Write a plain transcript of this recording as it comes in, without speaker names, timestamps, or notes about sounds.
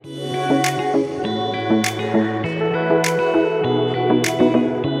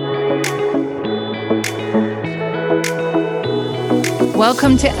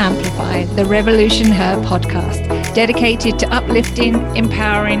Welcome to Amplify, the Revolution Her podcast, dedicated to uplifting,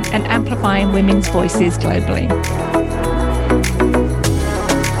 empowering, and amplifying women's voices globally.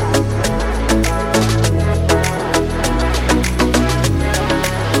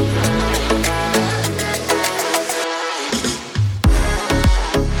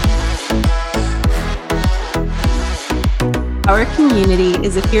 Our community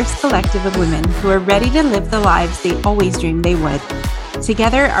is a fierce collective of women who are ready to live the lives they always dreamed they would.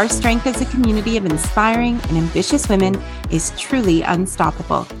 Together, our strength as a community of inspiring and ambitious women is truly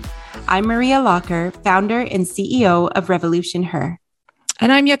unstoppable. I'm Maria Locker, founder and CEO of Revolution Her.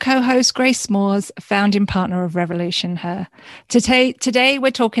 And I'm your co-host, Grace Moores, founding partner of Revolution Her. Today, we're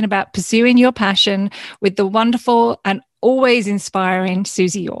talking about pursuing your passion with the wonderful and always inspiring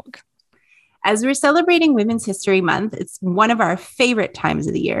Suzie Yorke. As we're celebrating Women's History Month, it's one of our favorite times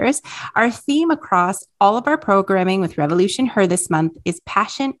of the years. Our theme across all of our programming with Revolution Her this month is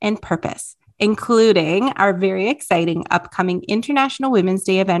passion and purpose, including our very exciting upcoming International Women's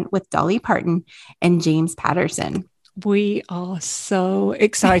Day event with Dolly Parton and James Patterson. We are so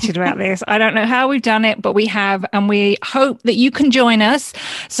excited about this. I don't know how we've done it, but we have, and we hope that you can join us.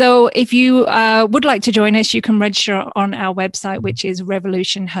 So if you would like to join us, you can register on our website, which is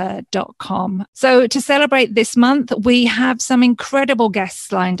revolutionher.com. So to celebrate this month, we have some incredible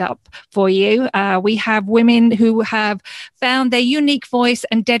guests lined up for you. We have women who have found their unique voice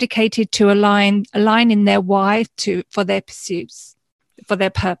and dedicated to aligning their why for their pursuits, for their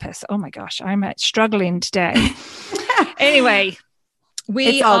purpose. Oh my gosh, I'm struggling today. Anyway,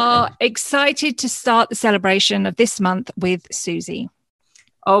 we are excited to start the celebration of this month with Suzie.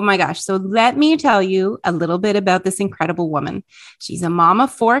 Oh my gosh. So let me tell you a little bit about this incredible woman. She's a mom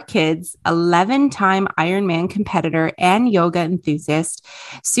of 4 kids, 11-time Ironman competitor, and yoga enthusiast.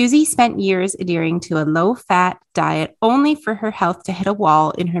 Suzie spent years adhering to a low-fat diet only for her health to hit a wall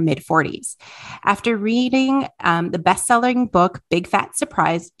in her mid-40s. After reading the best-selling book, Big Fat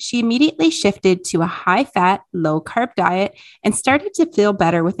Surprise, she immediately shifted to a high-fat, low-carb diet and started to feel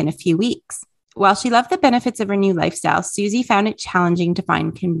better within a few weeks. While she loved the benefits of her new lifestyle, Suzie found it challenging to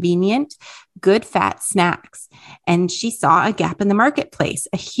find convenient, good fat snacks. And she saw a gap in the marketplace,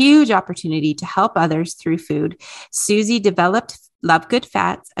 a huge opportunity to help others through food. Suzie developed Love Good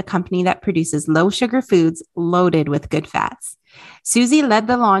Fats, a company that produces low sugar foods loaded with good fats. Suzie led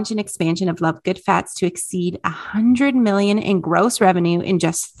the launch and expansion of Love Good Fats to exceed $100 million in gross revenue in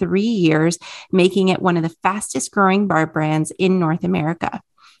just 3 years, making it one of the fastest growing bar brands in North America.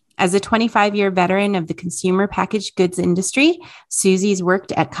 As a 25-year veteran of the consumer packaged goods industry, Suzie's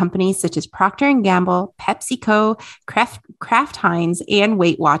worked at companies such as Procter & Gamble, PepsiCo, Kraft Heinz, and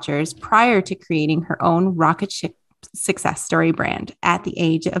Weight Watchers prior to creating her own rocket ship success story brand at the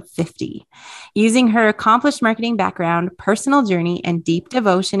age of 50. Using her accomplished marketing background, personal journey, and deep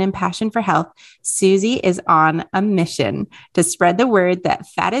devotion and passion for health, Suzie is on a mission to spread the word that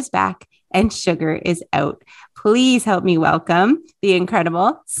fat is back and sugar is out. Please help me welcome the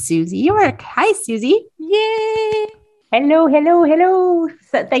incredible Suzie Yorke. Hi, Suzie. Yay. Hello.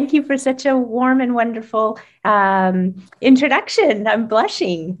 So thank you for such a warm and wonderful introduction. I'm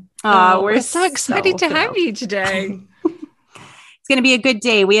blushing. We're so excited to have you today. It's going to be a good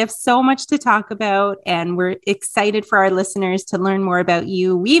day. We have so much to talk about, and we're excited for our listeners to learn more about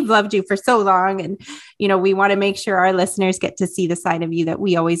you. We've loved you for so long, and we want to make sure our listeners get to see the side of you that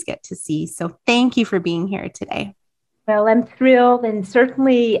we always get to see. So thank you for being here today. Well, I'm thrilled, and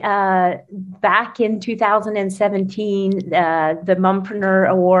certainly back in 2017, the Mumpreneur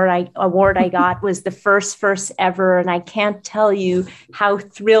award I got was the first ever, and I can't tell you how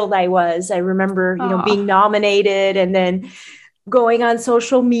thrilled I was. I remember, being nominated, and then going on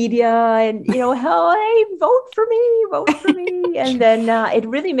social media and, hey, vote for me. And then it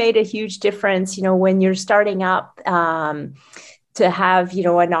really made a huge difference, when you're starting up, to have,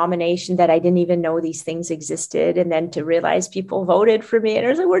 a nomination that I didn't even know these things existed. And then to realize people voted for me, and I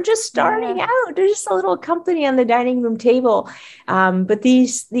was like, we're just starting out. There's just a little company on the dining room table. But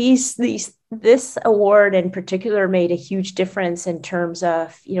this award in particular made a huge difference in terms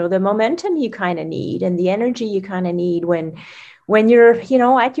of, the momentum you kind of need and the energy you kind of need when you're,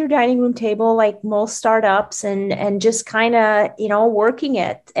 at your dining room table, like most startups, and just kind of, working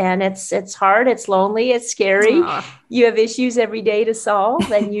it. And it's hard, it's lonely, it's scary. You have issues every day to solve,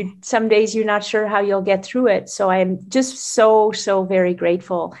 and some days you're not sure how you'll get through it. So I'm just so very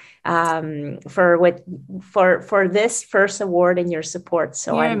grateful for this first award and your support.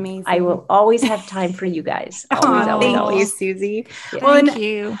 So I will always have time for you guys. Always. Thank you, Suzie. Yeah. Thank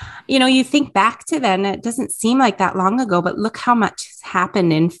you. You think back to then, it doesn't seem like that long ago, but look how much has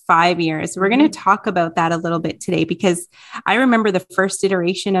happened in 5 years. We're going to talk about that a little bit today, because I remember the first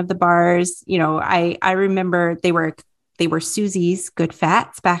iteration of the bars. I remember they were Suzie's Good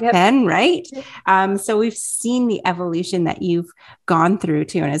Fats back then, right? So we've seen the evolution that you've gone through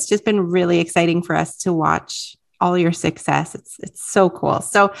too. And it's just been really exciting for us to watch all your success. It's so cool.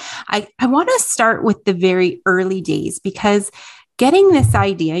 So I want to start with the very early days, because getting this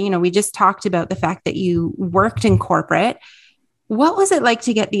idea, we just talked about the fact that you worked in corporate. What was it like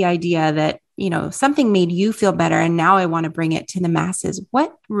to get the idea that, something made you feel better and now I want to bring it to the masses?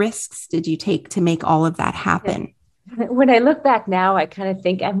 What risks did you take to make all of that happen? When I look back now, I kind of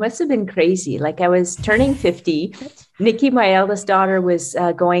think I must have been crazy. Like, I was turning 50. Nikki, my eldest daughter, was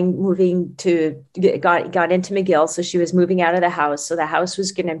got into McGill. So she was moving out of the house. So the house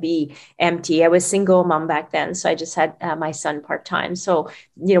was going to be empty. I was single mom back then. So I just had my son part-time. So,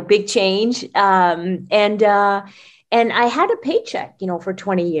 big change. And I had a paycheck, for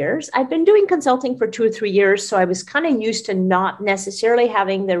 20 years. I've been doing consulting for 2 or 3 years. So I was kind of used to not necessarily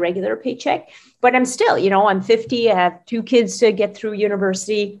having the regular paycheck, but I'm still, I'm 50. I have 2 kids to get through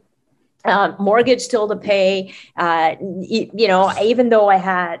university. Mortgage still to pay, even though I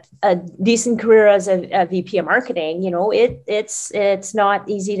had a decent career as a VP of marketing, it's not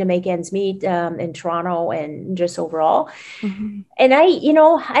easy to make ends meet in Toronto and just overall. Mm-hmm. And I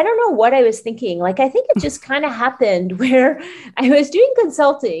don't know what I was thinking. Like, I think it just kind of happened where I was doing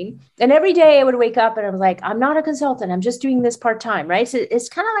consulting, and every day I would wake up and I was like, I'm not a consultant. I'm just doing this part-time. Right. So it's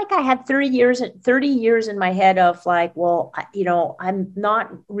kind of like I had 30 years in my head of like, well, I'm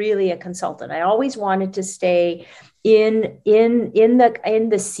not really a consultant. I always wanted to stay in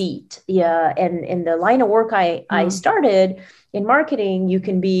the seat. Yeah. And in the line of work I started in marketing, you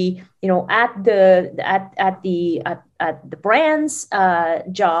can be, at the brand's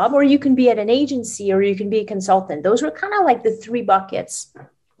job, or you can be at an agency, or you can be a consultant. Those were kind of like the 3 buckets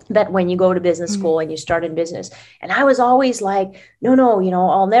that when you go to business school and you start in business. And I was always like, no,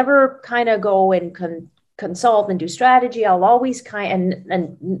 I'll never kind of go and consult and do strategy. I'll always and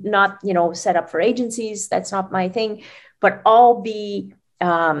not, set up for agencies. That's not my thing, but I'll be,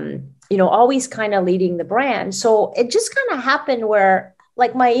 always kind of leading the brand. So it just kind of happened where,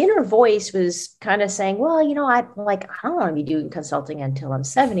 like, my inner voice was kind of saying, well, I don't want to be doing consulting until I'm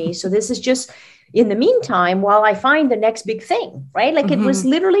 70. So this is just in the meantime, while I find the next big thing, right? Like, it was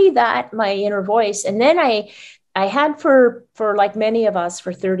literally that, my inner voice. And then I had for like many of us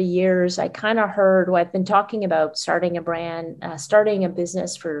for 30 years, I kind of heard, I've been talking about starting a brand, starting a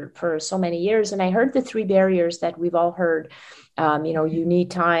business for so many years. And I heard the 3 barriers that we've all heard. You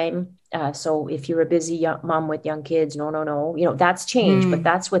need time. So if you're a busy young mom with young kids, no, that's changed, but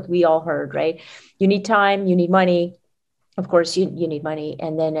that's what we all heard, right? You need time, you need money. Of course, you need money,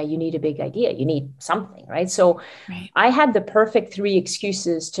 and then you need a big idea. You need something, right? So I had the perfect 3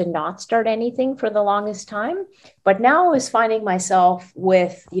 excuses to not start anything for the longest time. But now I was finding myself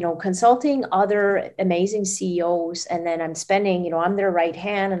with, consulting other amazing CEOs. And then I'm spending, I'm their right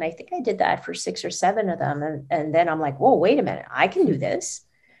hand. And I think I did that for 6 or 7 of them. And then I'm like, whoa, wait a minute, I can do this,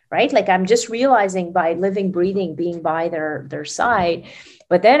 right? Like, I'm just realizing by living, breathing, being by their side.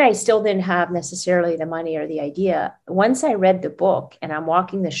 But then I still didn't have necessarily the money or the idea. Once I read the book, and I'm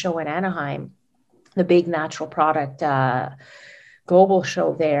walking the show in Anaheim, the big natural product global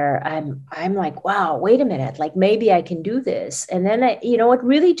show there, I'm like, wow, wait a minute, like, maybe I can do this. And then it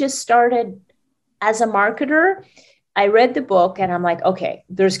really just started as a marketer. I read the book and I'm like, okay,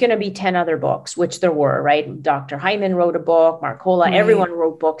 there's going to be 10 other books, which there were, right? Dr. Hyman wrote a book, Marcola, everyone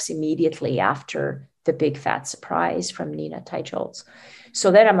wrote books immediately after The Big Fat Surprise from Nina Teicholz. So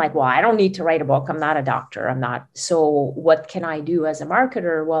then I'm like, well, I don't need to write a book. I'm not a doctor. I'm not. So what can I do as a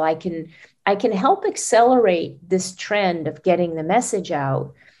marketer? Well, I can help accelerate this trend of getting the message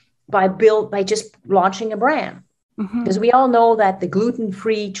out by just launching a brand. Because we all know that the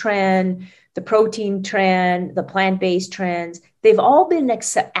gluten-free trend, the protein trend, the plant-based trends, they've all been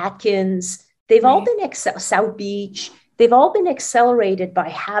Atkins, they've all been South Beach. They've all been accelerated by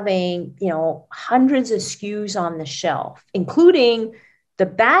having, hundreds of SKUs on the shelf, including the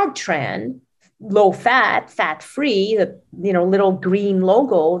bad trend, low fat, fat free, the little green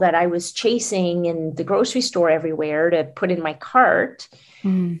logo that I was chasing in the grocery store everywhere to put in my cart.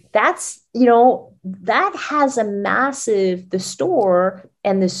 That's, that has a massive, the store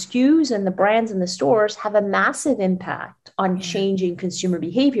and the SKUs and the brands in the stores have a massive impact on changing consumer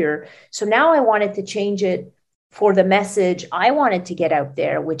behavior. So now I wanted to change it for the message I wanted to get out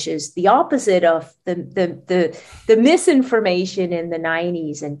there, which is the opposite of the misinformation in the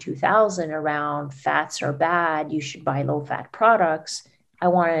 90s and 2000 around fats are bad, you should buy low fat products. I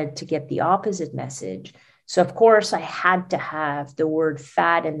wanted to get the opposite message. So of course I had to have the word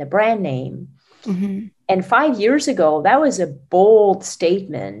fat in the brand name. Mm-hmm. And 5 years ago, that was a bold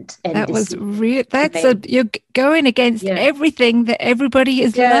statement. And that was real. You're going against everything that everybody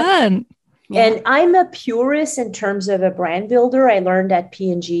has learned. Yeah. And I'm a purist in terms of a brand builder. I learned at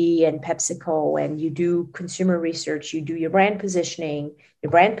P&G and PepsiCo, and you do consumer research, you do your brand positioning.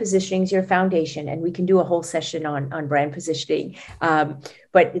 Your brand positioning is your foundation, and we can do a whole session on brand positioning. But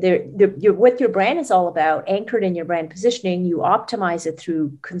what your brand is all about, anchored in your brand positioning, you optimize it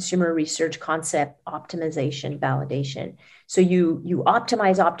through consumer research, concept optimization, validation. So you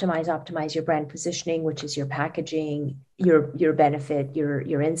optimize your brand positioning, which is your packaging, your benefit,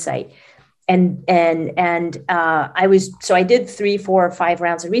 your insight. And I did 3, 4, or 5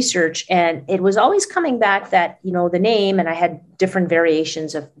 rounds of research, and it was always coming back that, the name, and I had different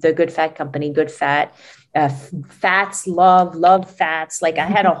variations of the Good Fat Company, Good Fat, fats, love fats. Like I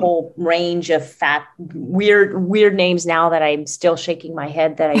had a whole range of fat, weird names now that I'm still shaking my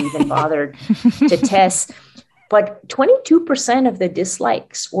head that I even bothered to test. But 22% of the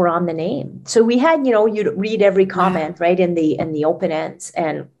dislikes were on the name. So we had, you'd read every comment right in the open ends,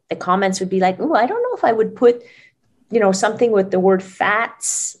 and the comments would be like, oh, I don't know if I would put, something with the word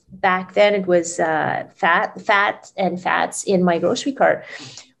fats. Back then it was fat and fats in my grocery cart.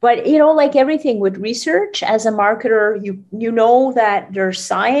 But, like everything with research, as a marketer, you know that there's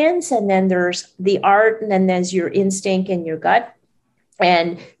science, and then there's the art, and then there's your instinct and your gut.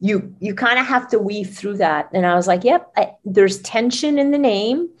 And you kind of have to weave through that. And I was like, yep, there's tension in the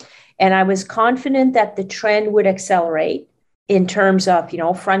name. And I was confident that the trend would accelerate in terms of,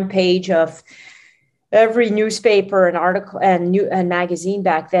 front page of every newspaper and article and magazine.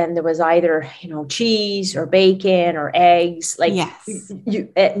 Back then, there was either, cheese or bacon or eggs, like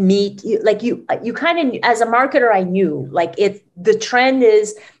meat. You kind of, as a marketer, I knew like the trend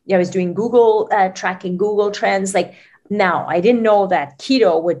is, I was doing Google, tracking Google trends. Like now I didn't know that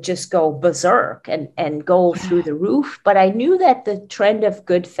keto would just go berserk and go through the roof, but I knew that the trend of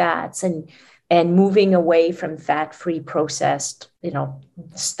good fats and moving away from fat-free processed,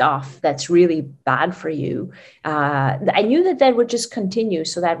 stuff that's really bad for you. I knew that would just continue.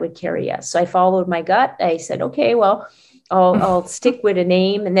 So that would carry us. So I followed my gut. I said, okay, well, I'll stick with a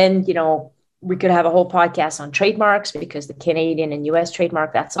name. And then, we could have a whole podcast on trademarks, because the Canadian and US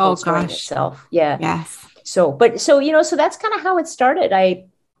trademark, that's a whole story in itself. Yeah. Yes. So that's kind of how it started.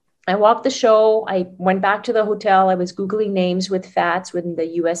 I walked the show. I went back to the hotel. I was Googling names with fats within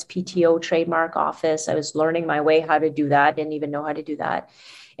the USPTO trademark office. I was learning my way how to do that. Didn't even know how to do that.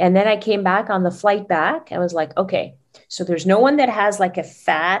 And then I came back on the flight back. I was like, okay, so there's no one that has like a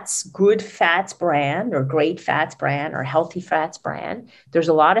good fats brand or great fats brand or healthy fats brand. There's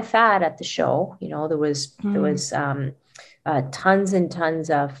a lot of fat at the show. There was tons and tons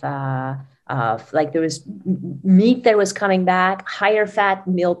of like there was meat that was coming back, higher fat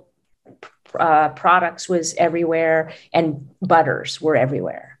milk products was everywhere, and butters were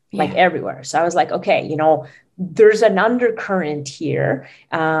everywhere, like everywhere. So I was like, okay, there's an undercurrent here.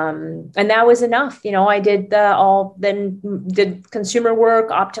 And that was enough. I did did consumer work,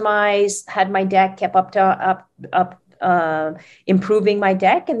 optimized, had my deck, kept improving my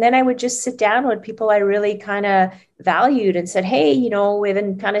deck. And then I would just sit down with people I really kind of valued and said, hey, we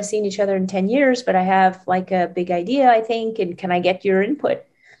haven't kind of seen each other in 10 years, but I have like a big idea, I think, and can I get your input?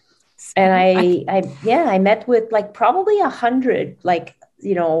 And I met with like probably 100, like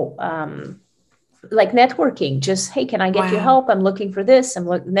networking, just, hey, can I get your help? I'm looking for this.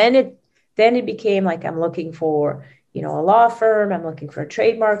 Then it became like, I'm looking for, a law firm. I'm looking for a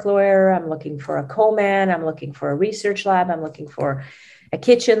trademark lawyer. I'm looking for a co-man. I'm looking for a research lab. I'm looking for a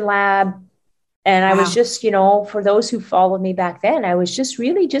kitchen lab. And I was just, for those who followed me back then, I was just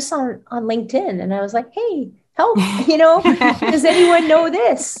really just on LinkedIn. And I was like, hey, help, does anyone know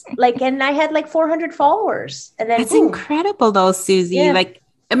this? Like, and I had like 400 followers. And then it's incredible though, Suzie. Yeah. Like,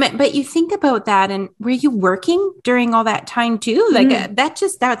 but you think about that, and were you working during all that time too? Like that's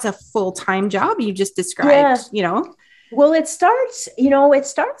a full-time job you just described, Well, it starts,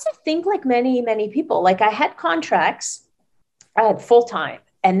 I think like many, many people, like I had contracts full-time.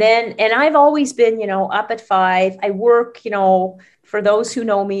 And I've always been, up at 5. I work, for those who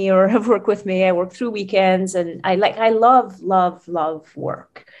know me or have worked with me, I work through weekends, and I love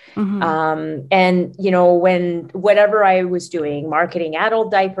work. Mm-hmm. And, when whatever I was doing, marketing adult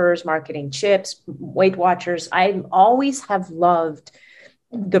diapers, marketing chips, Weight Watchers, I always have loved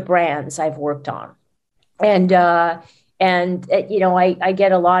the brands I've worked on. And And, I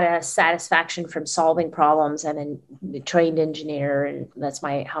get a lot of satisfaction from solving problems. I'm a trained engineer, and that's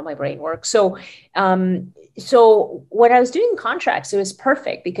how my brain works. So when I was doing contracts, it was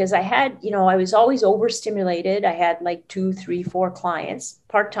perfect because I was always overstimulated. I had like 2, 3, 4 clients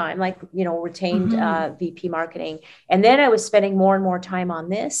part-time, like, retained VP marketing. And then I was spending more and more time on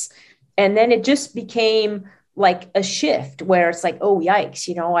this. And then it just became like a shift where it's like, oh, yikes,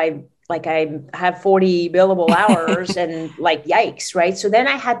 I have 40 billable hours and like, yikes. Right. So then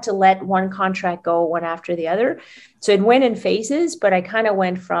I had to let one contract go one after the other. So it went in phases, but I kind of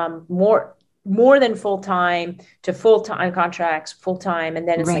went from more than full-time to full-time contracts, full-time. And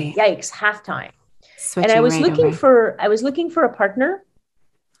then it's like, yikes, half-time. And I was looking for a partner.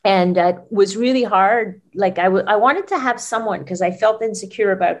 And it was really hard. Like I wanted to have someone because I felt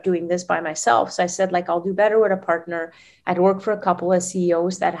insecure about doing this by myself. So I said, like, I'll do better with a partner. I'd worked for a couple of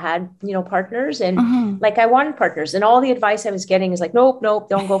CEOs that had, partners, and like I wanted partners. And all the advice I was getting is like, nope,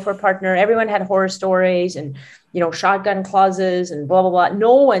 don't go for a partner. Everyone had horror stories and, shotgun clauses and blah, blah, blah.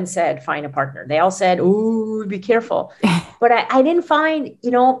 No one said find a partner. They all said, ooh, be careful. But I didn't find,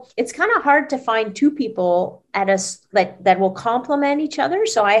 it's kind of hard to find two people that will complement each other.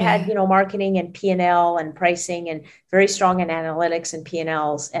 So I had, marketing and P&L and pricing and very strong in analytics and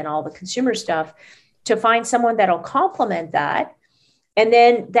P&Ls and all the consumer stuff, to find someone that'll complement that. And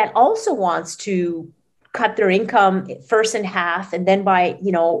then that also wants to cut their income first in half and then by,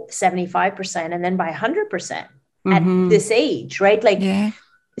 75% and then by 100% at this age, right?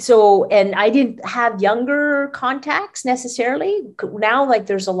 So, and I didn't have younger contacts necessarily. Now, like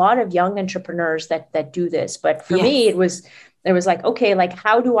there's a lot of young entrepreneurs that do this, but for me, it was like, okay, like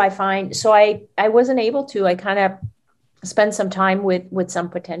how do I find, so I wasn't able to, I kind of spend some time with some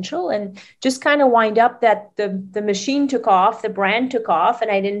potential and just kind of wind up that the machine took off, the brand took off, and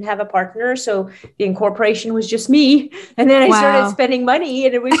I didn't have a partner. So the incorporation was just me. And then I started spending money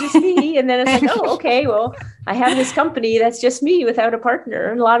and it was just me. And then it's like, oh, okay, well, I have this company that's just me without a partner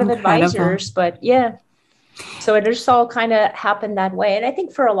and a lot of advisors, but yeah. So it just all kind of happened that way. And I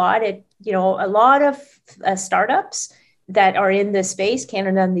think for a lot of startups that are in this space,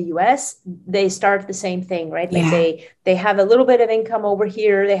 Canada and the US, they start the same thing, right? Like they have a little bit of income over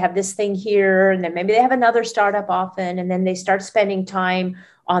here, they have this thing here, and then maybe they have another startup often, and then they start spending time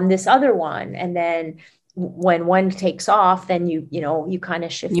on this other one. And then when one takes off, then you kind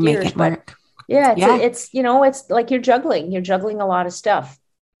of shift gears. Make it work. It's like you're juggling a lot of stuff.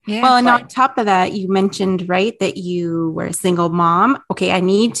 Yeah, well, and on top of that, you mentioned, right, that you were a single mom. Okay,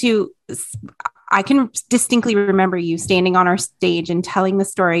 I can distinctly remember you standing on our stage and telling the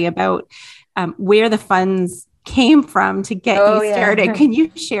story about where the funds came from to get you started. Can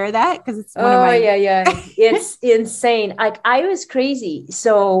you share that? Because it's one of my... It's insane. Like I was crazy.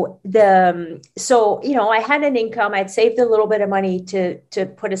 So I had an income. I'd saved a little bit of money to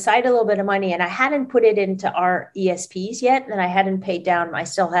put aside a little bit of money, and I hadn't put it into our ESPs yet, and I hadn't paid down. I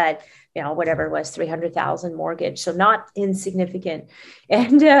still had, whatever it was, 300,000 mortgage. So not insignificant.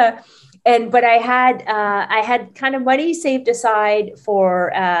 But I had kind of money saved aside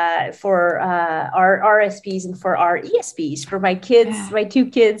for our RSPs and for our ESPs for my kids, my 2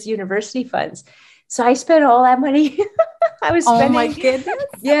 kids' university funds. So I spent all that money. I was spending. Oh my goodness.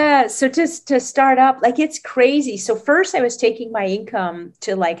 Yeah. So just to start up, like it's crazy. So first I was taking my income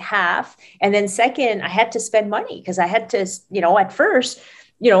to like half, and then second I had to spend money because I had to, at first,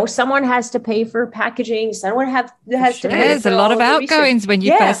 someone has to pay for packaging. Someone has to pay. There's a lot of outgoings when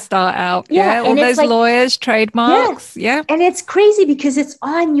you first start out. Yeah. All those lawyers, trademarks. Yeah. And it's crazy because it's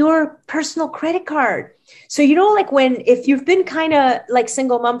on your personal credit card. So, if you've been kind of like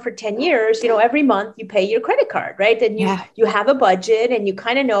single mom for 10 years, every month you pay your credit card, right? And you have a budget and you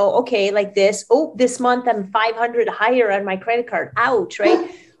kind of know, okay, like this month I'm 500 higher on my credit card. Ouch, right?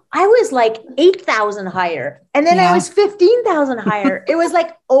 I was like 8,000 higher. And then I was 15,000 higher. It was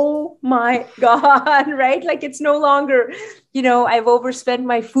like, oh my God, right? Like it's no longer, I've overspent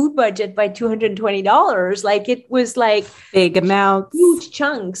my food budget by $220. Like it was like big amounts, huge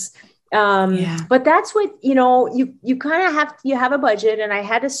chunks. But that's what, you kind of you have a budget, and I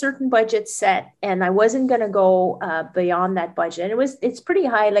had a certain budget set and I wasn't going to go beyond that budget. And it's pretty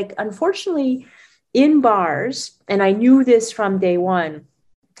high. Like, unfortunately in bars, and I knew this from day one,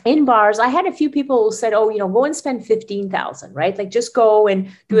 in bars, I had a few people who said, oh, go and spend 15,000, right? Like just go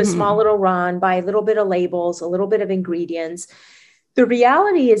and do a small little run, buy a little bit of labels, a little bit of ingredients. The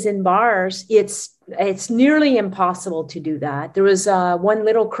reality is in bars, it's nearly impossible to do that. There was one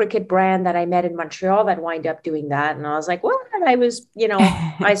little cricket brand that I met in Montreal that wind up doing that. And I was like, well, I was,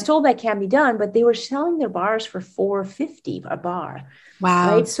 I was told that can be done, but they were selling their bars for $4.50 a bar.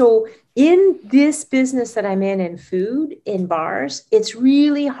 Wow. Right. So in this business that I'm in food, in bars, it's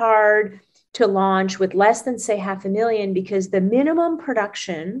really hard to launch with less than, say, 500,000, because the minimum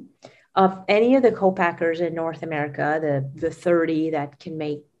production of any of the co-packers in North America, the 30 that can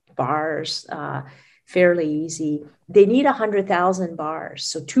make bars fairly easy, they need 100,000 bars.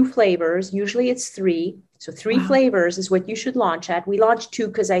 So 2 flavors, usually it's 3. So 3 flavors is what you should launch at. We launched 2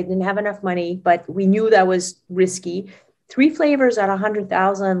 because I didn't have enough money, but we knew that was risky. 3 flavors at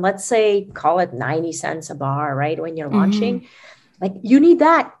 100,000, let's say, call it 90 cents a bar, right? When you're launching, like you need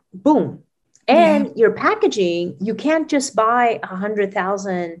that, boom. And your packaging, you can't just buy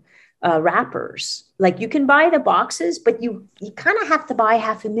 100,000 wrappers. Like you can buy the boxes, but you kind of have to buy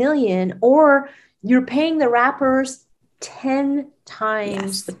 500,000, or you're paying the wrappers 10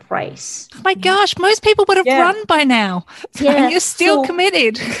 times the price. Oh my gosh, most people would have run by now. Yeah. And you're still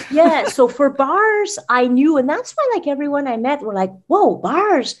committed. So for bars, I knew, and that's why like everyone I met were like, whoa,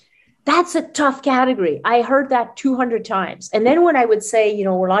 bars, that's a tough category. I heard that 200 times. And then when I would say, you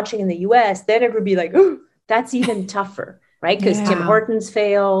know, we're launching in the US, then it would be like, oh, that's even tougher, right? Because Tim Hortons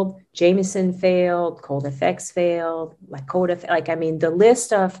failed, Jameson failed, Cold Effects failed, Lakota, like, I mean, the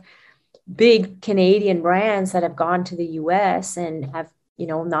list of big Canadian brands that have gone to the US and have, you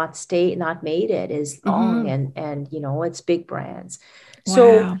know, not made it is long, and, you know, it's big brands.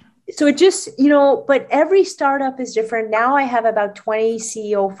 So it just, you know, but every startup is different. Now I have about 20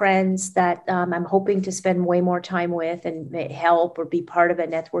 CEO friends that I'm hoping to spend way more time with and help or be part of a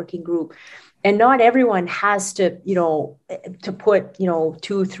networking group. And not everyone has to, you know, to put, you know,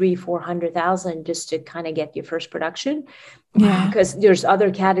 2, 3, 400,000 just to kind of get your first production. Because there's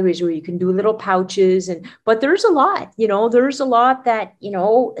other categories where you can do little pouches, but there's a lot, you know, that, you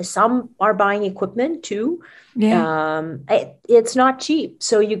know, some are buying equipment too. It's not cheap.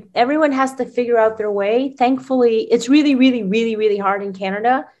 So everyone has to figure out their way. Thankfully, it's really, really, really, really hard in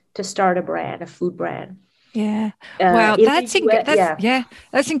Canada to start a food brand. Wow, that's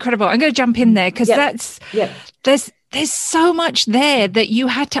incredible. I'm going to jump in there because there's so much there that you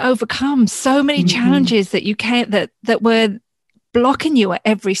had to overcome, so many challenges that you can't, that were blocking you at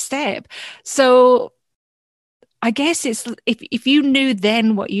every step. So I guess it's, if you knew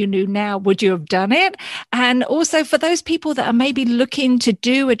then what you knew now, would you have done it? And also for those people that are maybe looking to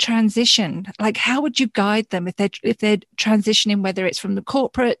do a transition, like how would you guide them if they're transitioning, whether it's from the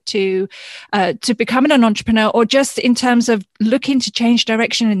corporate to becoming an entrepreneur, or just in terms of looking to change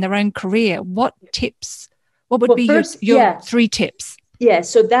direction in their own career? What would be your 3 tips? Yeah,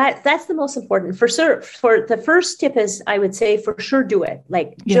 so that's the most important. For the first tip is, I would say, for sure, do it.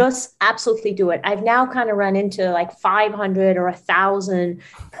 Like, just absolutely do it. I've now kind of run into like 500 or 1,000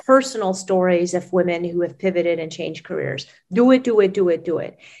 personal stories of women who have pivoted and changed careers. Do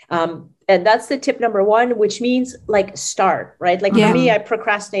it. And that's the tip number 1, which means like start, right? Like for me, I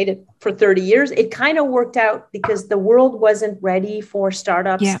procrastinated for 30 years. It kind of worked out because the world wasn't ready for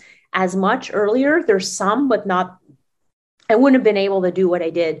startups as much earlier. There's some, but not. I wouldn't have been able to do what I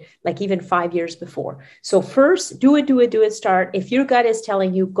did like even 5 years before. So first, do it, start. If your gut is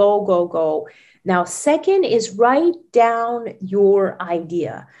telling you go. Now, second is write down your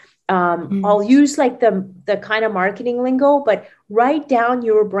idea. I'll use like the kind of marketing lingo, but write down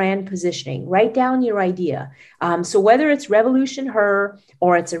your brand positioning, write down your idea. So whether it's Revolution Her,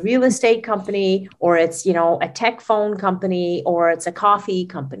 or it's a real estate company, or it's, you know, a tech phone company, or it's a coffee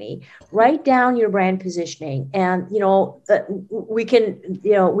company, write down your brand positioning. And, you know, we can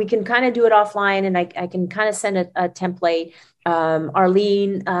kind of do it offline, and I can kind of send a template.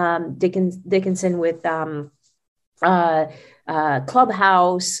 Arlene Dickinson with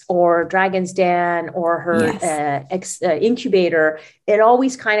Clubhouse or Dragon's Den or her incubator, it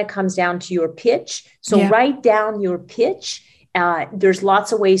always kind of comes down to your pitch. So write down your pitch. There's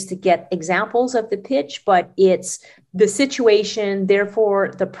lots of ways to get examples of the pitch, but it's the situation,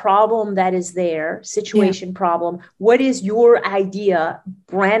 therefore the problem that is there, problem. What is your idea,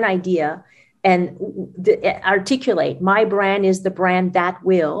 brand idea? And articulate, my brand is the brand that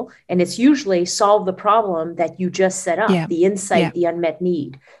will, and it's usually solve the problem that you just set up, the insight, the unmet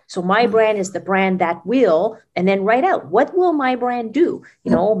need. So my brand is the brand that will, and then write out, what will my brand do?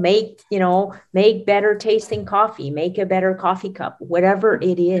 Make better tasting coffee, make a better coffee cup, whatever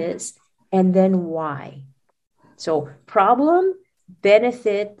it is. And then why? So problem,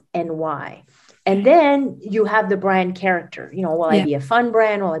 benefit, and why. And then you have the brand character. You know, will I be a fun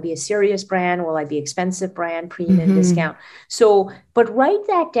brand? Will I be a serious brand? Will I be expensive brand, premium, discount? So, but write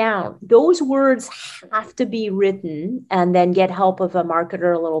that down. Those words have to be written, and then get help of a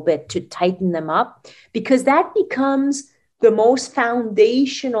marketer a little bit to tighten them up, because that becomes the most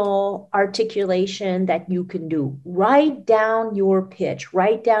foundational articulation that you can do. Write down your pitch,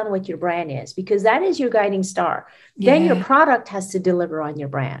 write down what your brand is, because that is your guiding star. Then your product has to deliver on your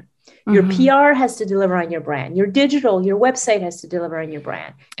brand. Your PR has to deliver on your brand. Your digital, your website has to deliver on your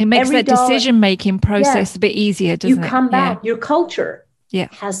brand. It makes that decision-making process a bit easier, doesn't it? You come back, your culture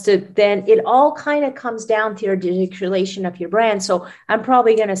has to, then it all kind of comes down to your articulation of your brand. So I'm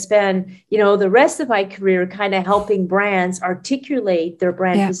probably going to spend, the rest of my career kind of helping brands articulate their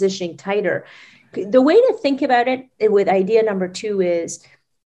brand positioning tighter. The way to think about it with idea number 2 is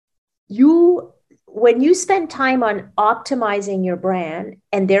when you spend time on optimizing your brand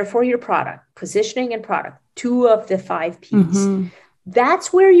and therefore your product, positioning and product, 2 of the 5 Ps,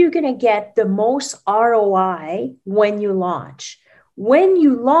 that's where you're going to get the most ROI when you launch. When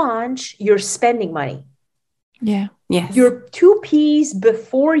you launch, you're spending money. Yeah. Yes. Your 2 Ps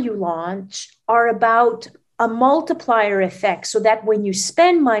before you launch are about a multiplier effect, so that when you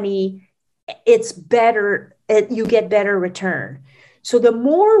spend money, it's better, you get better return. So the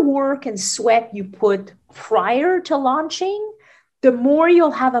more work and sweat you put prior to launching, the more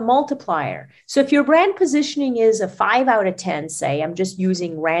you'll have a multiplier. So if your brand positioning is a 5 out of 10, say, I'm just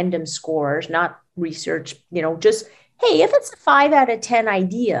using random scores, not research, just, hey, if it's a 5 out of 10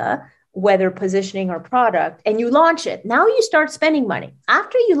 idea, whether positioning or product, and you launch it, now you start spending money.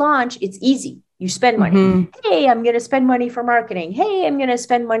 After you launch, it's easy. You spend money. Hey, I'm going to spend money for marketing. Hey, I'm going to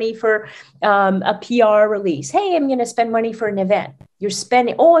spend money for a PR release. Hey, I'm going to spend money for an event. You're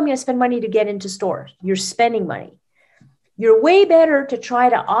spending, I'm going to spend money to get into stores. You're spending money. You're way better to try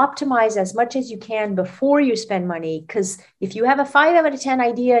to optimize as much as you can before you spend money. Because if you have a 5 out of 10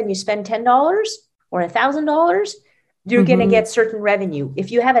 idea and you spend $10 or $1,000, you're going to get certain revenue.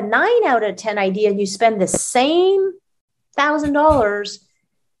 If you have a 9 out of 10 idea and you spend the same $1,000,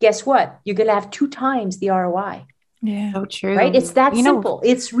 guess what? You're going to have 2 times the ROI. Yeah. So true. Right? It's that simple.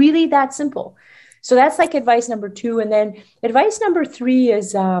 It's really that simple. So that's like advice number 2. And then advice number 3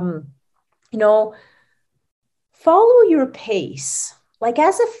 is, follow your pace. Like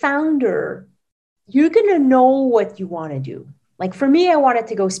as a founder, you're going to know what you want to do. Like for me, I wanted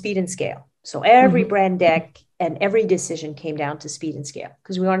to go speed and scale. So every brand deck and every decision came down to speed and scale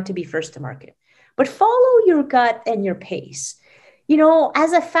because we wanted to be first to market. But follow your gut and your pace.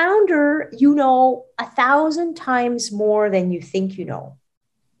 As a founder, 1,000 times more than you think you know.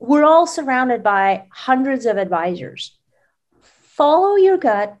 We're all surrounded by hundreds of advisors. Follow your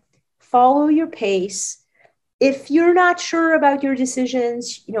gut, follow your pace. If you're not sure about your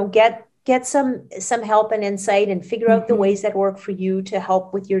decisions, get some help and insight and figure out the ways that work for you to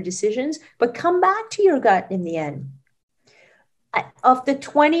help with your decisions, but come back to your gut in the end. Of the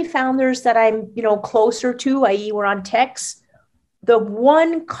 20 founders that I'm, closer to, i.e. we're on techs, the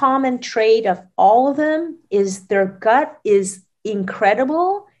one common trait of all of them is their gut is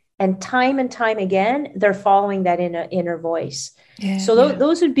incredible. And time again, they're following that inner voice. Yeah, so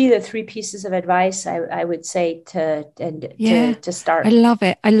those would be the 3 pieces of advice I would say to start. I love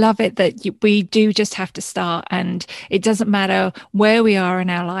it that we do just have to start, and it doesn't matter where we are in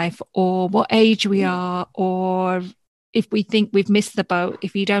our life or what age we are, or if we think we've missed the boat.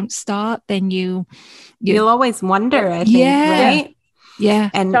 If you don't start, then you'll always wonder, I think, right? Yeah.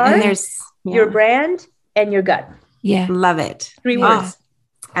 And there's your brand and your gut. Yeah. Love it. 3 words.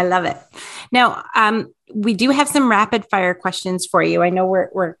 I love it. Now, we do have some rapid fire questions for you. I know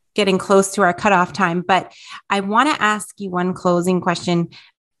we're getting close to our cutoff time, but I want to ask you one closing question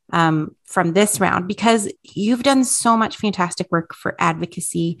from this round, because you've done so much fantastic work for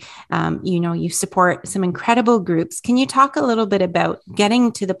advocacy. You support some incredible groups. Can you talk a little bit about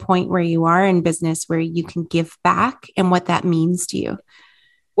getting to the point where you are in business where you can give back and what that means to you?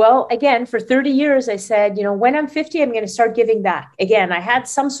 Well, again, for 30 years, I said, when I'm 50, I'm going to start giving back. Again, I had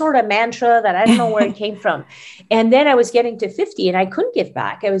some sort of mantra that I don't know where it came from. And then I was getting to 50 and I couldn't give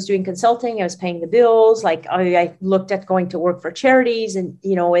back. I was doing consulting. I was paying the bills. Like I looked at going to work for charities and,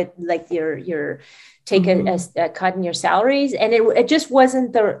 you're taking a cut in your salaries. And it just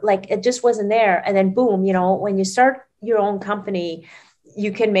wasn't there. And then boom, when you start your own company,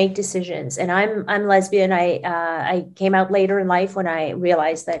 you can make decisions. And I'm lesbian. I came out later in life when I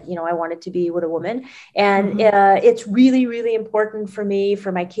realized that, I wanted to be with a woman. And it's really, really important for me,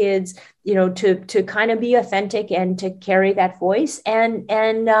 for my kids, to kind of be authentic and to carry that voice. And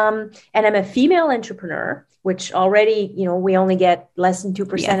I'm a female entrepreneur, which already, we only get less than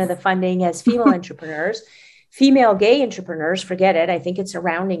 2% of the funding as female entrepreneurs. Female gay entrepreneurs, forget it. I think it's a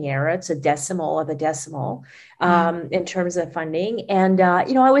rounding error. It's a decimal of a decimal in terms of funding. And,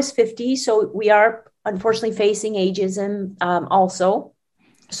 I was 50. So we are unfortunately facing ageism also.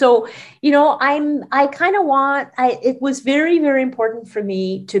 So, I kind of it was very, very important for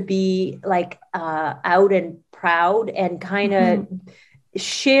me to be like out and proud and kind of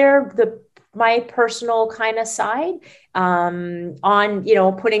share my personal kind of side on,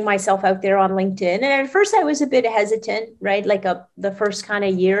 putting myself out there on LinkedIn. And at first I was a bit hesitant, right? Like the first kind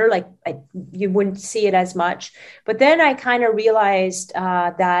of year, like you wouldn't see it as much. But then I kind of realized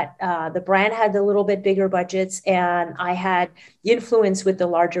that the brand had a little bit bigger budgets and I had influence with the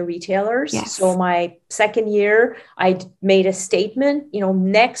larger retailers. Yes. So my second year, I made a statement,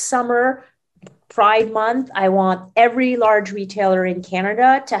 next summer, Pride Month, I want every large retailer in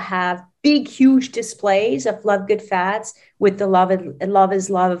Canada to have big, huge displays of Love Good Fats with the Love is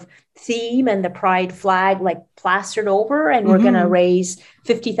Love theme and the Pride flag like plastered over. And we're going to raise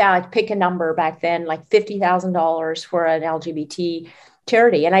 50,000, pick a number back then, like $50,000 for an LGBT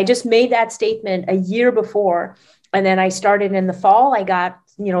charity. And I just made that statement a year before. And then I started in the fall. I got,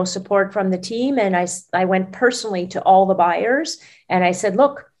 support from the team. And I went personally to all the buyers and I said,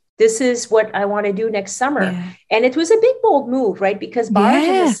 look, this is what I want to do next summer. Yeah. And it was a big, bold move, right? Because bars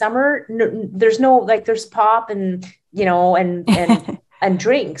in the summer, there's there's pop and, and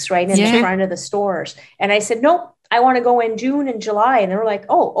drinks, right? In the front of the stores. And I said, nope, I want to go in June and July. And they were like,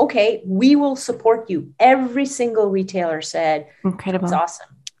 oh, okay, we will support you. Every single retailer said, incredible. It's awesome.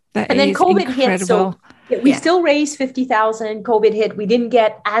 And then COVID hit. So we still raised 50,000. COVID hit. We didn't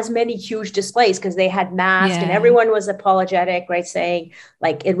get as many huge displays because they had masks and everyone was apologetic, right? Saying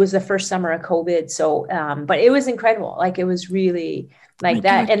like it was the first summer of COVID. So, but it was incredible. Like it was really like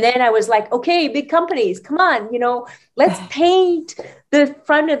that. God. And then I was like, okay, big companies, come on, let's paint the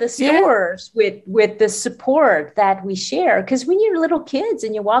front of the stores with the support that we share. Because when you're little kids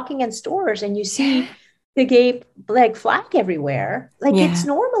and you're walking in stores and you see the gay like flag everywhere, like it's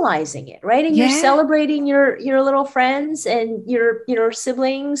normalizing it, right? And you're celebrating your little friends and your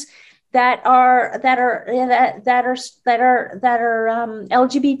siblings that are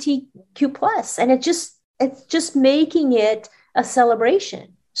LGBTQ plus, and it's just making it a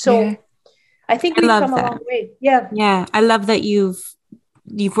celebration. So I think we've come a long way. Yeah, I love that you've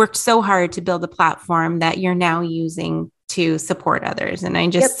worked so hard to build a platform that you're now using to support others. And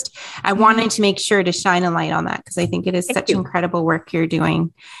I wanted to make sure to shine a light on that because I think it is such incredible work you're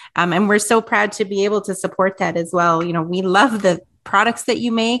doing. And we're so proud to be able to support that as well. We love the products that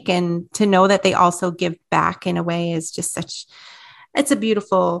you make, and to know that they also give back in a way is just it's a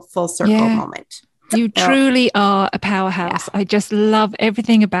beautiful full circle moment. You truly are a powerhouse. I just love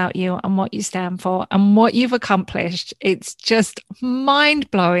everything about you and what you stand for and what you've accomplished. It's just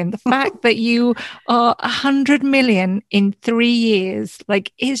mind-blowing. The fact that you are 100 million in 3 years,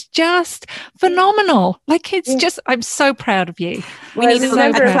 like, is just phenomenal. Like, it's just, I'm so proud of you. We need a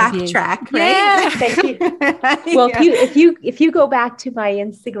clap track, right? Yeah. Thank you. Well, if you go back to my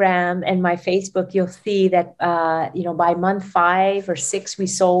Instagram and my Facebook, you'll see that, by month 5 or 6, we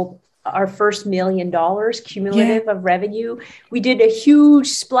sold our first $1 million cumulative of revenue. We did a huge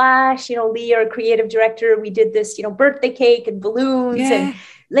splash, Lee, our creative director, we did this, birthday cake and balloons and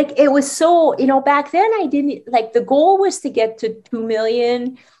like, it was so, back then I didn't like, the goal was to get to 2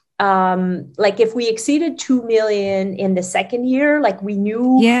 million. Like if we exceeded 2 million in the second year, like we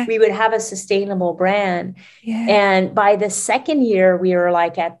knew we would have a sustainable brand. And by the second year, we were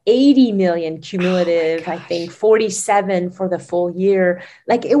like at 80 million cumulative, I think 47 for the full year.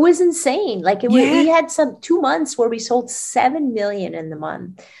 Like it was insane. Like we had 2 months where we sold 7 million in the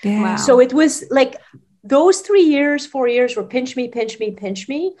month. Wow. So it was like, those 3 years, 4 years were pinch me. Because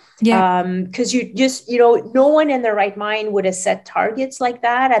you just, no one in their right mind would have set targets like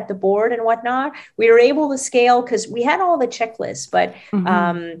that at the board and whatnot. We were able to scale because we had all the checklists, but,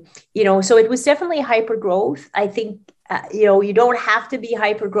 so it was definitely hyper growth. I think, you don't have to be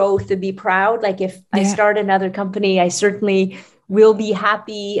hyper growth to be proud. Like if I start another company, I certainly will be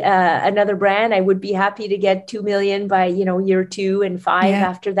happy. Another brand, I would be happy to get 2 million by, year 2 and 5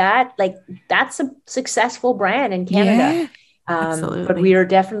 after that. Like that's a successful brand in Canada. But we are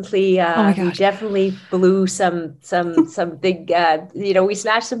definitely, we definitely blew some big, we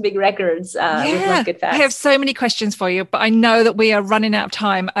smashed some big records with Love Good Fats. I have so many questions for you, but I know that we are running out of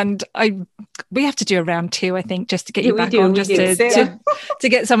time, and we have to do a round 2, I think, just to get you back on, to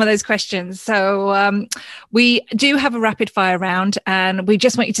get some of those questions. So we do have a rapid fire round, and we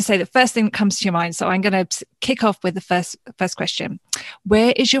just want you to say the first thing that comes to your mind. So I'm going to kick off with the first question.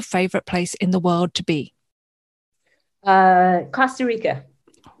 Where is your favorite place in the world to be? Costa Rica.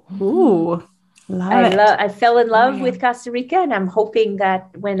 Ooh, I fell in love yeah. with Costa Rica, and I'm hoping that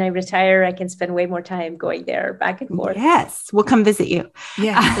when I retire, I can spend way more time going there back and forth. Yes, we'll come visit you.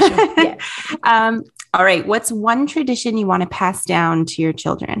 Yeah, for sure. Yeah. All right. What's one tradition you want to pass down to your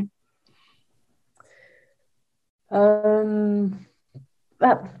children? Well,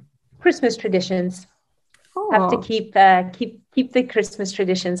 Christmas traditions. Have to Oh, keep the Christmas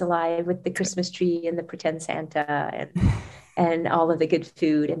traditions alive with the Christmas tree and the pretend Santa and all of the good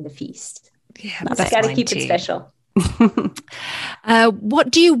food and the feast. Yeah, Just got to keep it special.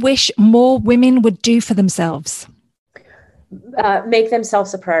 What do you wish more women would do for themselves? Make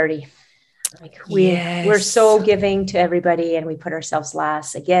themselves a priority. Like we're so giving to everybody, and we put ourselves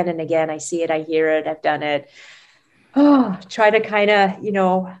last again and again. I see it, I hear it, I've done it. Oh, try to kind of,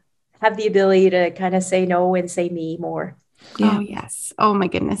 have the ability to kind of say no and say me more. Yeah. Oh, yes. Oh, my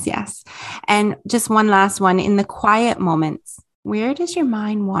goodness. Yes. And just one last one. In the quiet moments, where does your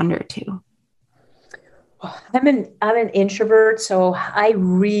mind wander to? I'm an introvert, so I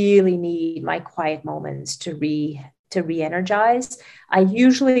really need my quiet moments to re-energize. I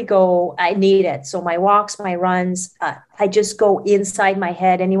need it. So my walks, my runs, I just go inside my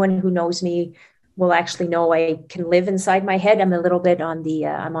head. Anyone who knows me will actually know I can live inside my head. I'm a little bit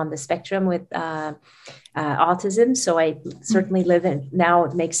I'm on the spectrum with autism. So I certainly now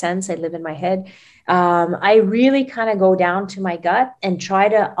it makes sense. I live in my head. I really kind of go down to my gut and try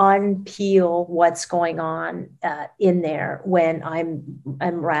to unpeel what's going on in there when I'm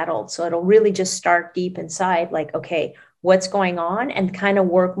rattled. So it'll really just start deep inside, like, okay, what's going on, and kind of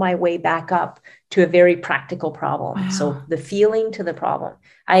work my way back up to a very practical problem. Wow. So the feeling to the problem.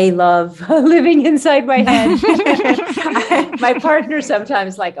 I love living inside my head. My partner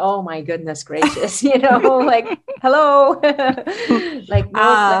sometimes like, oh my goodness gracious, like, hello, like,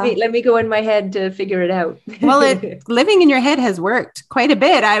 no, let me go in my head to figure it out. Well, living in your head has worked quite a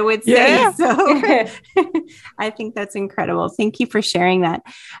bit, I would say. Yeah. So I think that's incredible. Thank you for sharing that.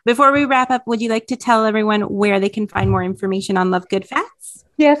 Before we wrap up, would you like to tell everyone where they can find more information on Love Good Fats?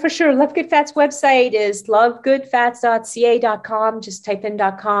 Yeah, for sure. Love Good Fats website is lovegoodfats.ca.com. Just type in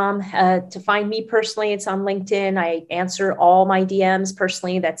 .com. To find me personally, it's on LinkedIn. I answer all my DMs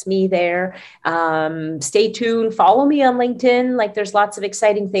personally. That's me there. Stay tuned. Follow me on LinkedIn. Like, there's lots of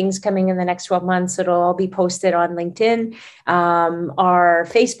exciting things coming in the next 12 months. It'll all be posted on LinkedIn. Our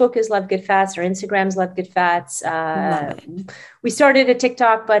Facebook is Love Good Fats. Our Instagram is Love Good Fats. We started a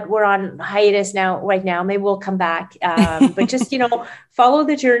TikTok, but we're on hiatus right now. Maybe we'll come back. But just, follow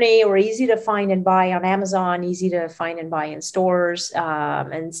the journey. We're easy to find and buy on Amazon, easy to find and buy in stores.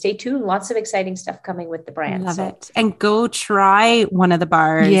 And stay tuned. Lots of exciting stuff coming with the brand. Love it. And go try one of the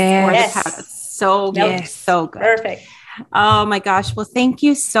bars. Yes. Or the powder. So good. So good. Perfect. Oh my gosh. Well, thank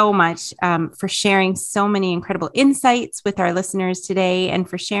you so much for sharing so many incredible insights with our listeners today, and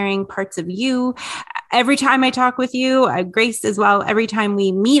for sharing parts of you. Every time I talk with you, Grace as well, every time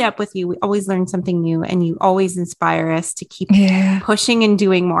we meet up with you, we always learn something new, and you always inspire us to keep pushing and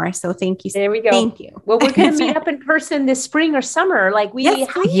doing more. So thank you. There we go. Thank you. Well, we're going to meet up in person this spring or summer. Like we got to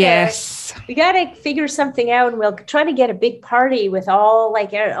figure something out, and we'll try to get a big party with all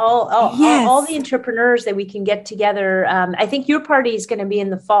the entrepreneurs that we can get together. I think your party is going to be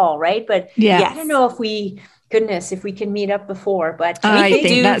in the fall, right? But I don't know if we can meet up before, but I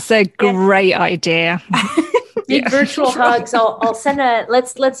think that's a great idea. Big virtual hugs. I'll send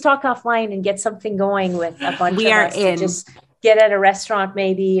let's talk offline and get something going with a bunch of us to just get at a restaurant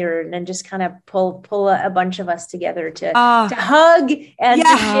maybe, and just kind of pull a bunch of us together to hug and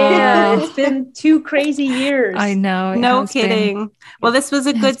to share. It's been 2 crazy years. I know. No kidding. Well, this was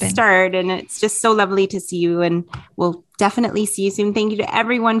a good start, and it's just so lovely to see you, and we'll definitely see you soon. Thank you to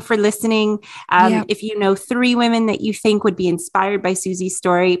everyone for listening. If you know 3 women that you think would be inspired by Suzie's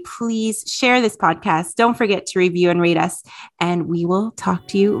story, please share this podcast. Don't forget to review and rate us, and we will talk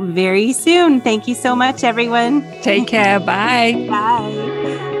to you very soon. Thank you so much, everyone. Take care. Bye. Bye.